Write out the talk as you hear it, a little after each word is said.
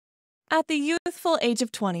At the youthful age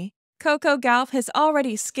of 20, Coco Gauff has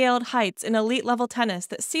already scaled heights in elite-level tennis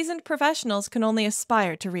that seasoned professionals can only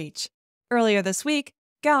aspire to reach. Earlier this week,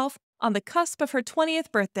 Gauff, on the cusp of her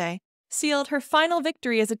 20th birthday, sealed her final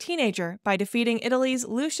victory as a teenager by defeating Italy's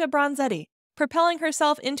Lucia Bronzetti, propelling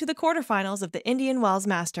herself into the quarterfinals of the Indian Wells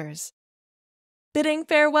Masters. Bidding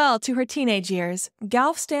farewell to her teenage years,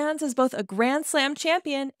 Gauff stands as both a Grand Slam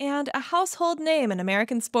champion and a household name in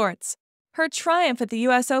American sports. Her triumph at the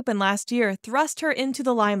U.S. Open last year thrust her into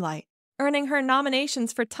the limelight, earning her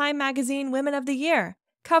nominations for Time Magazine Women of the Year,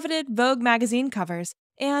 coveted Vogue Magazine covers,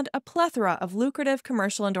 and a plethora of lucrative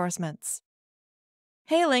commercial endorsements.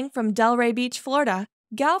 Hailing from Delray Beach, Florida,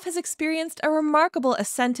 Gauff has experienced a remarkable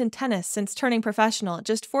ascent in tennis since turning professional at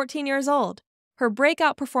just 14 years old. Her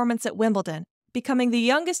breakout performance at Wimbledon, becoming the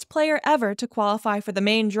youngest player ever to qualify for the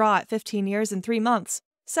main draw at 15 years and 3 months,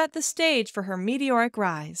 set the stage for her meteoric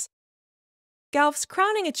rise. Gauff's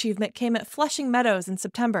crowning achievement came at Flushing Meadows in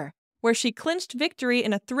September, where she clinched victory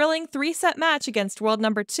in a thrilling 3-set match against world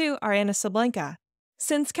number 2 Aryna Sabalenka.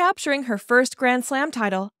 Since capturing her first Grand Slam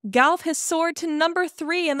title, Gauff has soared to number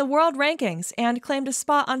 3 in the world rankings and claimed a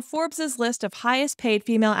spot on Forbes' list of highest-paid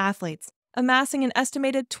female athletes, amassing an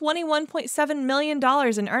estimated $21.7 million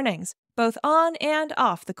in earnings, both on and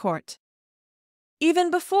off the court.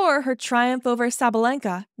 Even before her triumph over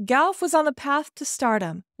Sabalenka, Gauff was on the path to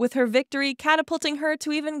stardom, with her victory catapulting her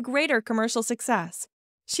to even greater commercial success.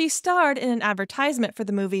 She starred in an advertisement for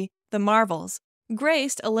the movie The Marvels,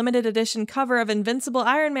 graced a limited edition cover of Invincible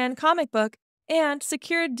Iron Man comic book, and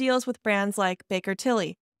secured deals with brands like Baker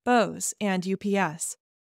Tilly, Bose, and UPS.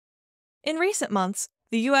 In recent months,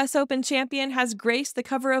 the U.S. Open champion has graced the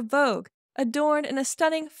cover of Vogue, adorned in a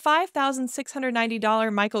stunning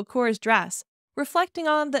 $5,690 Michael Kors dress, reflecting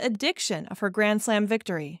on the addiction of her Grand Slam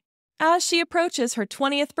victory. As she approaches her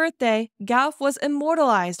 20th birthday, Gauff was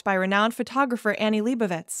immortalized by renowned photographer Annie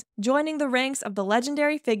Leibovitz, joining the ranks of the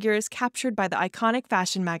legendary figures captured by the iconic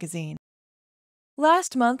fashion magazine.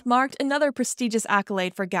 Last month marked another prestigious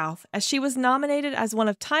accolade for Gauff, as she was nominated as one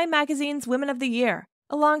of Time Magazine's Women of the Year,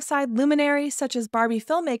 alongside luminaries such as Barbie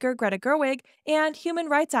filmmaker Greta Gerwig and human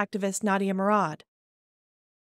rights activist Nadia Murad.